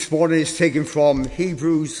this morning is taken from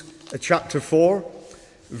Hebrews chapter 4,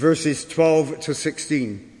 verses 12 to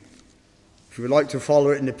 16. If you would like to follow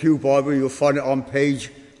it in the Pew Bible, you'll find it on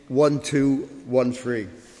page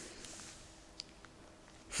 1213.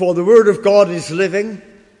 For the word of God is living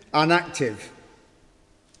and active,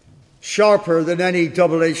 sharper than any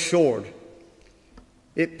double-edged sword.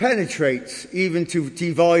 It penetrates even to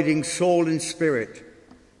dividing soul and spirit,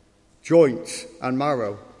 joints and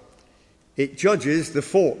marrow. It judges the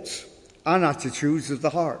thoughts and attitudes of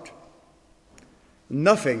the heart.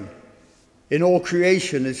 Nothing in all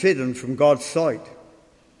creation is hidden from God's sight.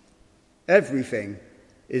 Everything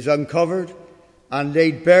is uncovered and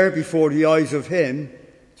laid bare before the eyes of him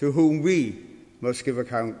to whom we must give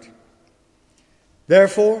account.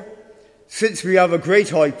 Therefore, since we have a great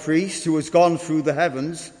high priest who has gone through the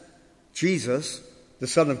heavens, Jesus, the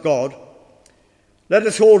Son of God, let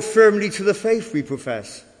us hold firmly to the faith we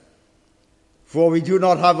profess. For we do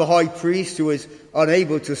not have a high priest who is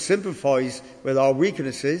unable to sympathize with our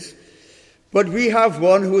weaknesses, but we have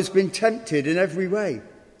one who has been tempted in every way,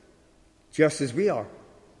 just as we are,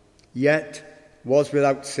 yet was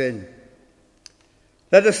without sin.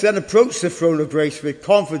 Let us then approach the throne of grace with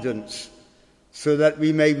confidence, so that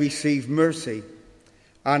we may receive mercy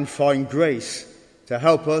and find grace to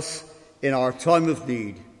help us in our time of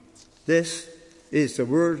need. This is the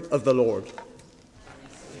word of the Lord.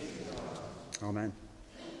 Amen.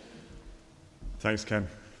 Thanks, Ken.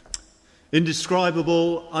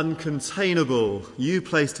 Indescribable, uncontainable. You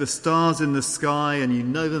placed the stars in the sky and you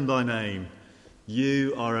know them by name.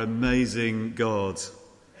 You are amazing God.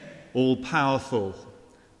 All-powerful,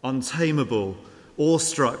 untamable,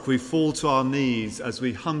 awestruck, we fall to our knees as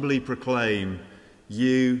we humbly proclaim,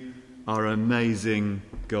 you are amazing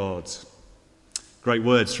God. Great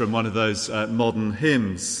words from one of those modern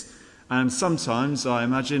hymns. And sometimes, I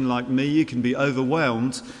imagine, like me, you can be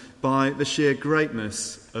overwhelmed by the sheer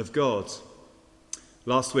greatness of God.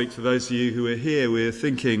 Last week, for those of you who were here, we were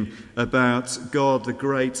thinking about God, the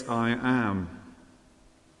great I am.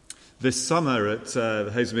 This summer at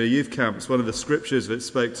the Hazelmere Youth Camps, one of the scriptures that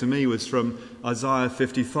spoke to me was from Isaiah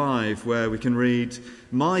 55, where we can read,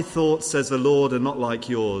 "My thoughts, says the Lord, are not like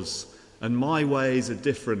yours, and my ways are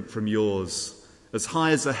different from yours. As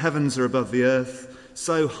high as the heavens are above the earth,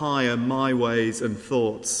 so high are my ways and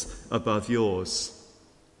thoughts above yours."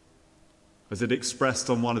 As it expressed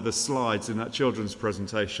on one of the slides in that children's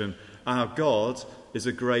presentation, our God is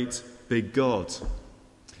a great big God.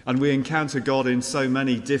 And we encounter God in so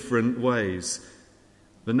many different ways.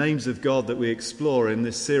 The names of God that we explore in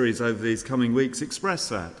this series over these coming weeks express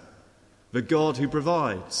that. The God who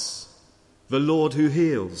provides, the Lord who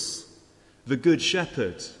heals, the Good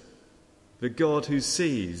Shepherd, the God who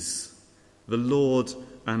sees, the Lord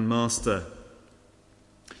and Master.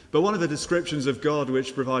 But one of the descriptions of God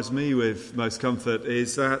which provides me with most comfort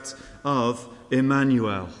is that of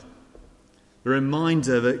Emmanuel. A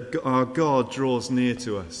reminder that our God draws near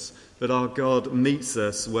to us, that our God meets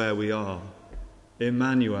us where we are.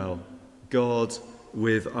 Emmanuel, God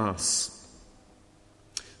with us.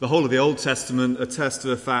 The whole of the Old Testament attests to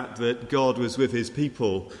the fact that God was with his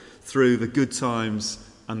people through the good times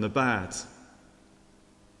and the bad.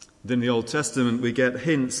 In the Old Testament, we get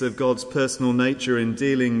hints of God's personal nature in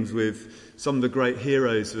dealings with some of the great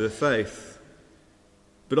heroes of the faith.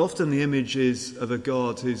 But often the image is of a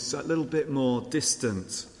God who's a little bit more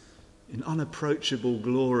distant, in unapproachable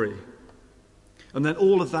glory. And then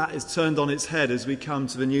all of that is turned on its head as we come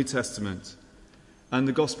to the New Testament. And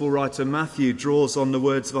the Gospel writer Matthew draws on the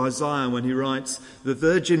words of Isaiah when he writes, "The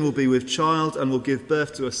virgin will be with child and will give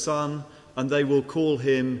birth to a son, and they will call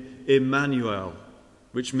him Emmanuel,"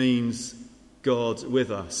 which means God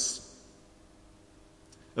with us.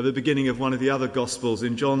 At the beginning of one of the other Gospels,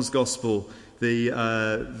 in John's Gospel, the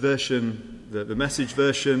Message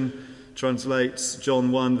version translates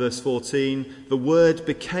John 1 verse 14, "The Word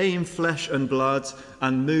became flesh and blood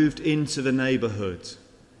and moved into the neighbourhood."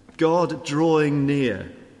 God drawing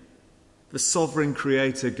near, the sovereign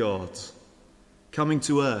creator God, coming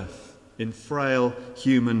to earth in frail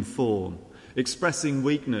human form, expressing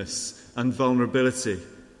weakness and vulnerability.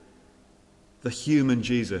 The human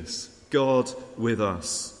Jesus, God with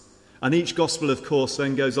us. And each gospel, of course,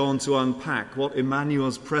 then goes on to unpack what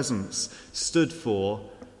Emmanuel's presence stood for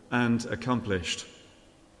and accomplished.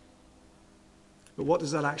 But what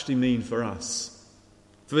does that actually mean for us?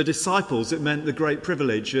 For the disciples, it meant the great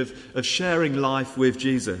privilege of sharing life with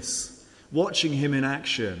Jesus, watching him in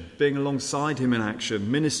action, being alongside him in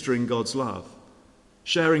action, ministering God's love,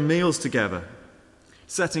 sharing meals together,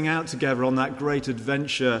 setting out together on that great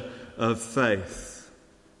adventure of faith,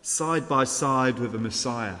 side by side with the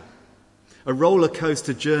Messiah. A roller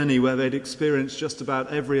coaster journey where they'd experienced just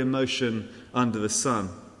about every emotion under the sun,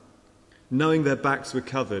 knowing their backs were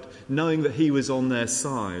covered, knowing that he was on their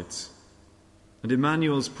side. And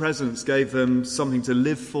Emmanuel's presence gave them something to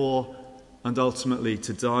live for and ultimately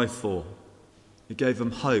to die for. It gave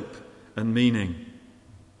them hope and meaning.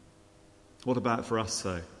 What about for us,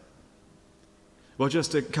 though? Well,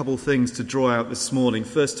 just a couple of things to draw out this morning.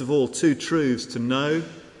 First of all, 2 truths to know,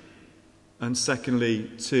 and secondly,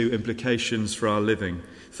 2 implications for our living.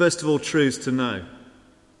 First of all, truths to know.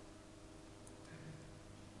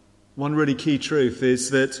 One really key truth is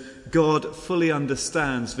that God fully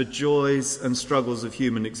understands the joys and struggles of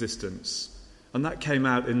human existence. And that came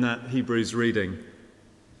out in that Hebrews reading.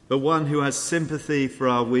 The one who has sympathy for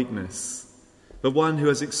our weakness, the one who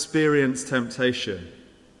has experienced temptation.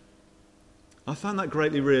 I found that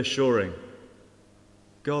greatly reassuring.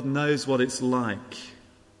 God knows what it's like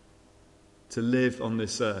to live on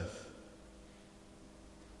this earth.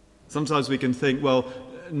 Sometimes we can think, well,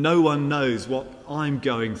 no one knows what I'm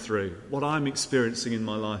going through, what I'm experiencing in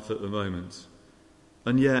my life at the moment.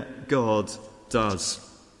 And yet God does.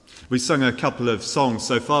 We sung a couple of songs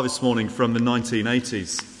so far this morning from the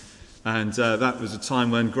 1980s. And that was a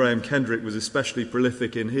time when Graham Kendrick was especially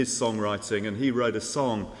prolific in his songwriting. And he wrote a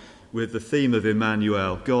song with the theme of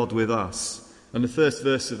Emmanuel, God with us. And the first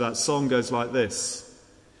verse of that song goes like this.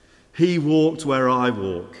 He walked where I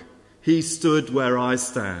walk. He stood where I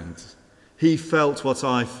stand. He felt what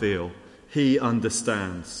I feel. He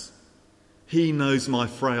understands. He knows my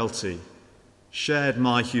frailty, shared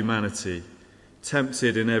my humanity,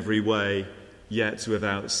 tempted in every way, yet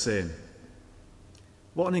without sin.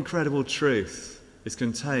 What an incredible truth is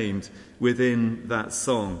contained within that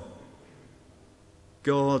song.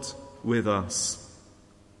 God with us.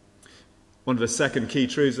 One of the second key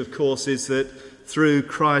truths, of course, is that through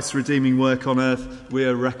Christ's redeeming work on earth, we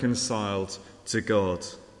are reconciled to God.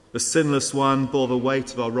 The sinless one bore the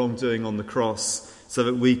weight of our wrongdoing on the cross so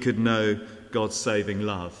that we could know God's saving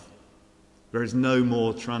love. There is no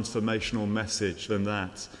more transformational message than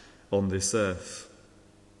that on this earth.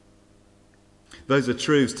 Those are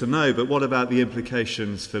truths to know, but what about the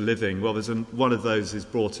implications for living? Well, one of those is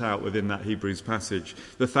brought out within that Hebrews passage.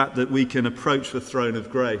 The fact that we can approach the throne of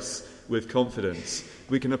grace with confidence.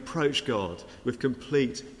 We can approach God with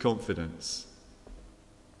complete confidence.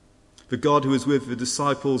 The God who was with the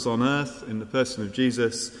disciples on earth in the person of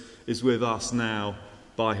Jesus is with us now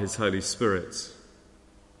by his Holy Spirit.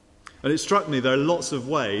 And it struck me there are lots of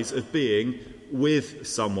ways of being with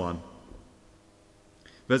someone.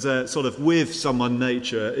 There's a sort of with someone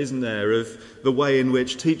nature, isn't there, of the way in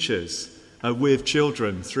which teachers are with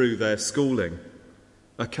children through their schooling,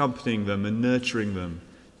 accompanying them and nurturing them,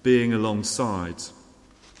 being alongside.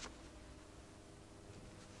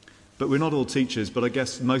 But we're not all teachers, but I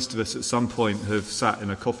guess most of us at some point have sat in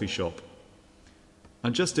a coffee shop.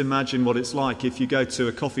 And just imagine what it's like if you go to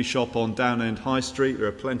a coffee shop on Downend High Street. There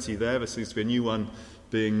are plenty there. There seems to be a new one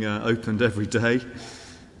being opened every day.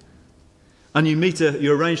 And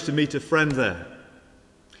you arrange to meet a friend there.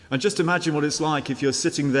 And just imagine what it's like if you're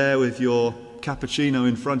sitting there with your cappuccino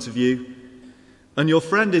in front of you, and your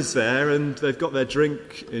friend is there and they've got their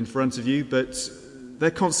drink in front of you, but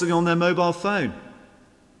they're constantly on their mobile phone.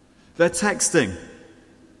 They're texting.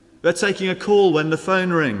 They're taking a call when the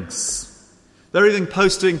phone rings. They're even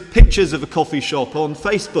posting pictures of a coffee shop on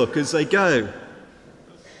Facebook as they go.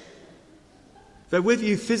 They're with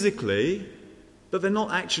you physically, but they're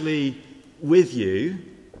not actually with you.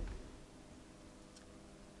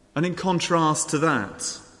 And in contrast to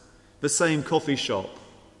that, the same coffee shop,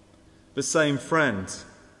 the same friend,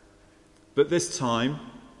 but this time,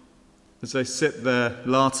 as they sip their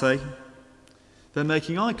latte, they're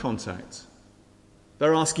making eye contact.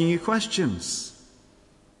 They're asking you questions.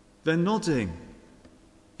 They're nodding.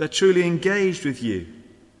 They're truly engaged with you.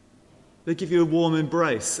 They give you a warm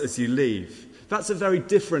embrace as you leave. That's a very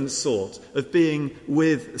different sort of being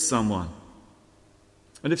with someone.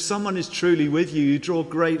 And if someone is truly with you, you draw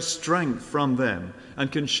great strength from them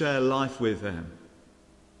and can share life with them.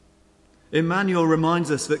 Emmanuel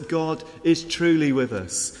reminds us that God is truly with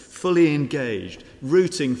us, fully engaged,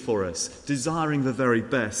 rooting for us, desiring the very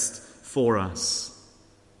best for us.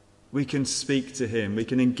 We can speak to him, we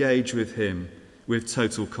can engage with him with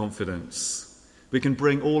total confidence. We can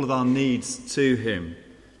bring all of our needs to him,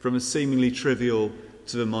 from the seemingly trivial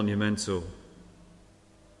to the monumental.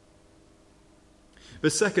 The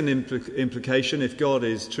second implication, if God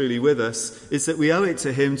is truly with us, is that we owe it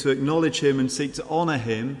to him to acknowledge him and seek to honour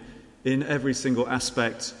him in every single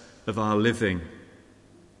aspect of our living.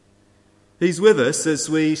 He's with us as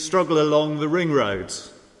we struggle along the ring road,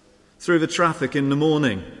 through the traffic in the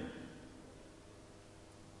morning,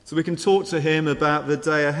 So we can talk to him about the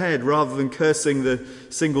day ahead rather than cursing the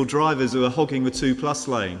single drivers who are hogging the 2+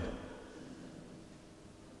 lane.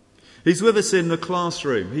 He's with us in the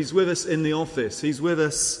classroom. He's with us in the office. He's with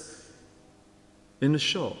us in the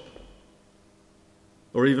shop.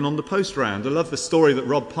 Or even on the post round. I love the story that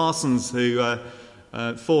Rob Parsons, who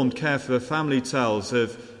formed Care for the Family, tells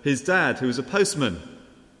of his dad, who was a postman.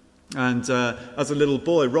 And as a little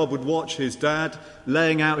boy, Rob would watch his dad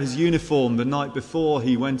laying out his uniform the night before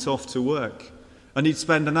he went off to work. And he'd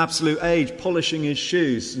spend an absolute age polishing his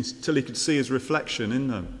shoes until he could see his reflection in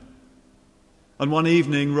them. And one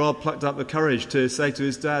evening, Rob plucked up the courage to say to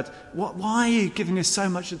his dad, why are you giving us so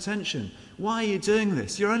much attention? Why are you doing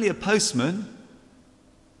this? You're only a postman.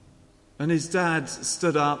 And his dad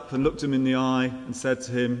stood up and looked him in the eye and said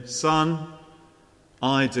to him, "Son,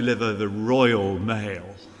 I deliver the Royal Mail."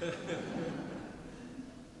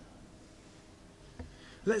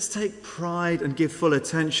 Let's take pride and give full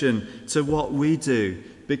attention to what we do,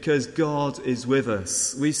 because God is with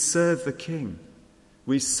us. We serve the King.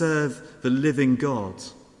 We serve the living God.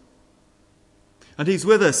 And he's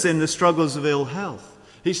with us in the struggles of ill health.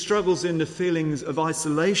 He struggles in the feelings of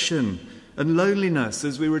isolation and loneliness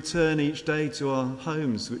as we return each day to our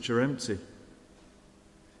homes, which are empty.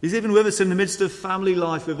 He's even with us in the midst of family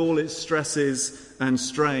life with all its stresses and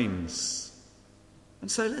strains. And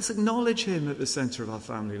so let's acknowledge him at the centre of our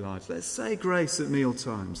family life. Let's say grace at meal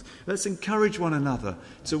times. Let's encourage one another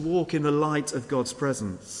to walk in the light of God's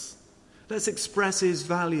presence. Let's express his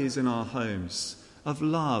values in our homes of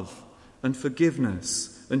love and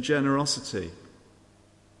forgiveness and generosity.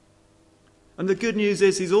 And the good news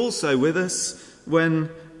is he's also with us when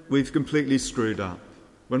we've completely screwed up,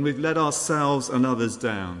 when we've let ourselves and others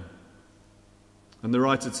down. And the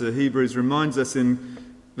writer to the Hebrews reminds us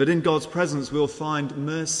that in God's presence we'll find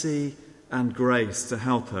mercy and grace to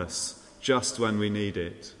help us just when we need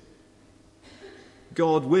it.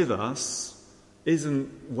 God with us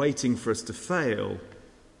isn't waiting for us to fail,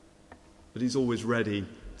 but he's always ready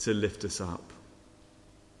to lift us up.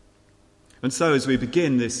 And so as we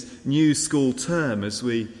begin this new school term, as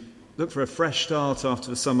we look for a fresh start after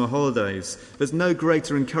the summer holidays, there's no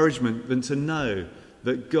greater encouragement than to know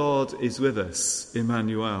that God is with us,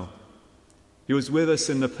 Emmanuel. He was with us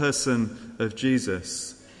in the person of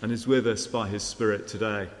Jesus and is with us by his Spirit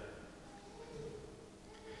today.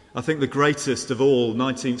 I think the greatest of all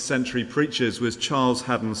 19th century preachers was Charles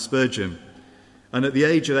Haddon Spurgeon. And at the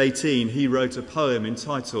age of 18, he wrote a poem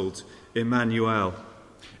entitled Emmanuel.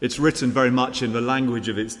 It's written very much in the language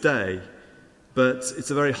of its day, but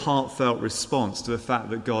it's a very heartfelt response to the fact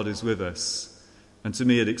that God is with us. And to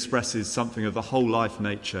me, it expresses something of the whole life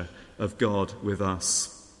nature of God with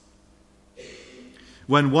us.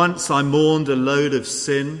 When once I mourned a load of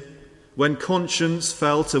sin, when conscience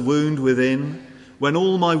felt a wound within, when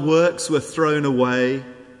all my works were thrown away,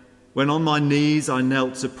 when on my knees I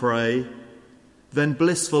knelt to pray, then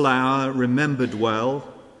blissful hour remembered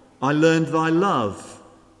well, I learned thy love,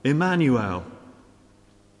 Emmanuel.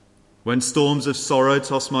 When storms of sorrow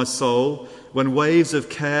toss my soul, when waves of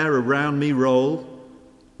care around me roll,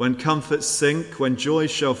 when comforts sink, when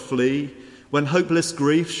joys shall flee, when hopeless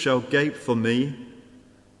grief shall gape for me,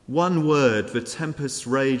 one word the tempest's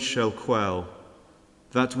rage shall quell,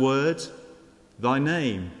 that word, thy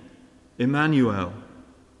name, Emmanuel.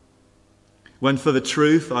 When for the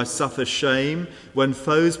truth I suffer shame, when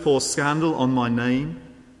foes pour scandal on my name,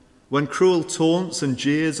 when cruel taunts and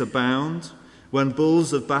jeers abound, when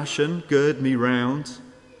bulls of Bashan gird me round,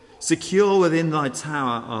 secure within thy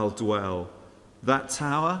tower I'll dwell, that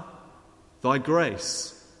tower, thy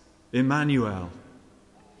grace, Emmanuel.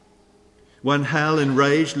 When hell in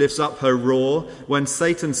rage lifts up her roar, when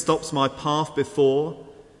Satan stops my path before,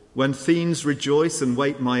 when fiends rejoice and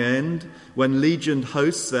wait my end, when legioned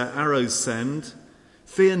hosts their arrows send,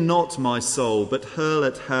 fear not, my soul, but hurl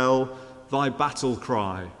at hell thy battle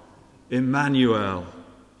cry, Emmanuel.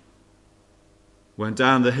 When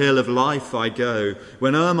down the hill of life I go,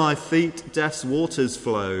 when o'er my feet death's waters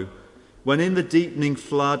flow, when in the deepening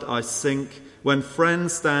flood I sink, when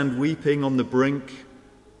friends stand weeping on the brink,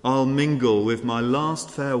 I'll mingle with my last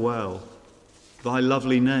farewell thy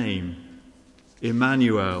lovely name,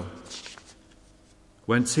 Emmanuel.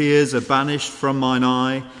 When tears are banished from mine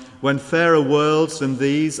eye, when fairer worlds than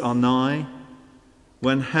these are nigh,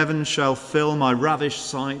 when heaven shall fill my ravished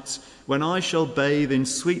sight, when I shall bathe in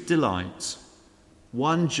sweet delight,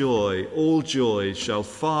 one joy all joys shall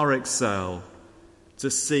far excel, to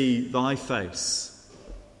see thy face,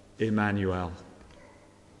 Emmanuel.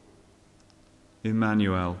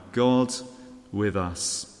 Emmanuel, God with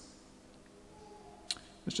us.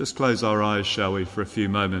 Let's just close our eyes, shall we, for a few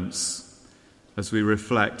moments as we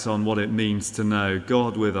reflect on what it means to know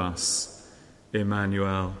God with us,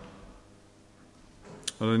 Emmanuel.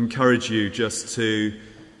 I'll encourage you just to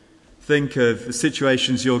think of the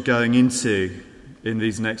situations you're going into in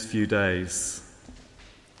these next few days.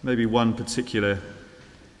 Maybe one particular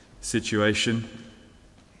situation,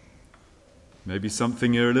 maybe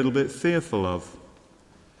something you're a little bit fearful of,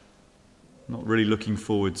 not really looking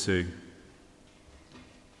forward to.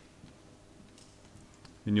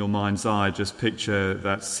 In your mind's eye, just picture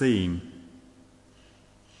that scene.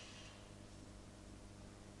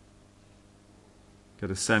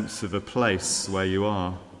 Get a sense of a place where you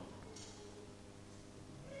are.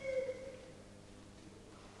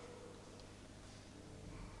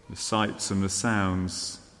 The sights and the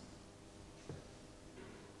sounds,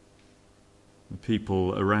 the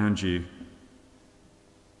people around you.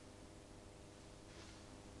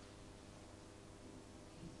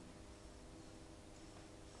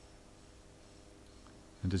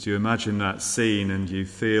 And as you imagine that scene and you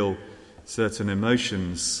feel certain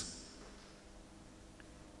emotions,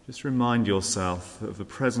 just remind yourself of the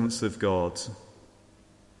presence of God.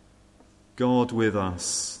 God with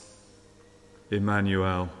us,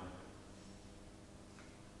 Emmanuel.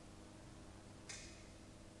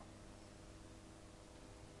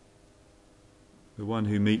 The one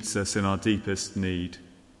who meets us in our deepest need.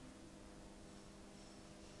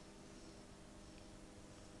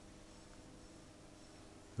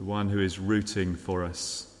 The one who is rooting for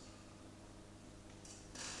us.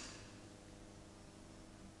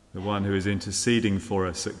 The one who is interceding for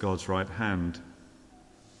us at God's right hand.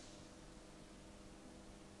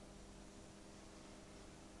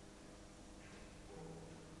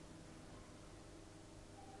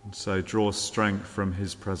 And so draw strength from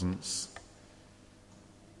his presence.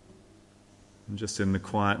 And just in the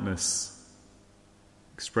quietness,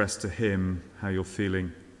 express to him how you're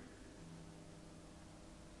feeling.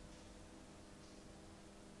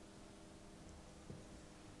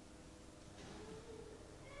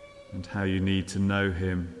 And how you need to know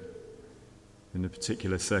him in the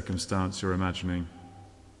particular circumstance you're imagining.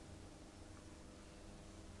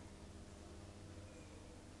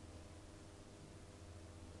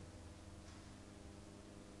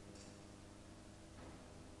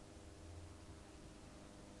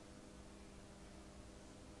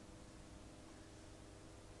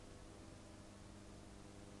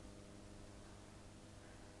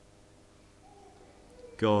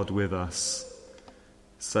 God with us,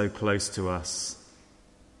 so close to us.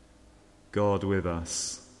 God with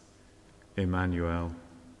us, Emmanuel.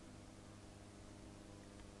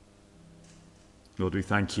 Lord, we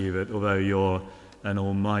thank you that although you're an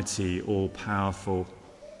almighty, all-powerful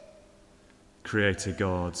creator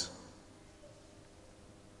God,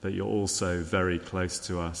 that you're also very close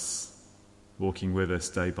to us, walking with us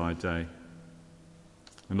day by day.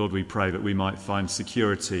 And Lord, we pray that we might find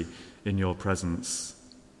security in your presence,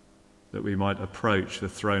 that we might approach the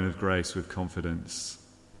throne of grace with confidence,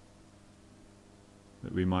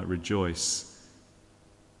 that we might rejoice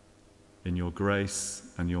in your grace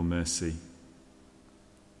and your mercy,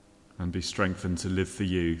 and be strengthened to live for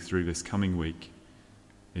you through this coming week.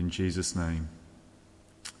 In Jesus' name,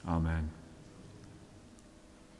 amen.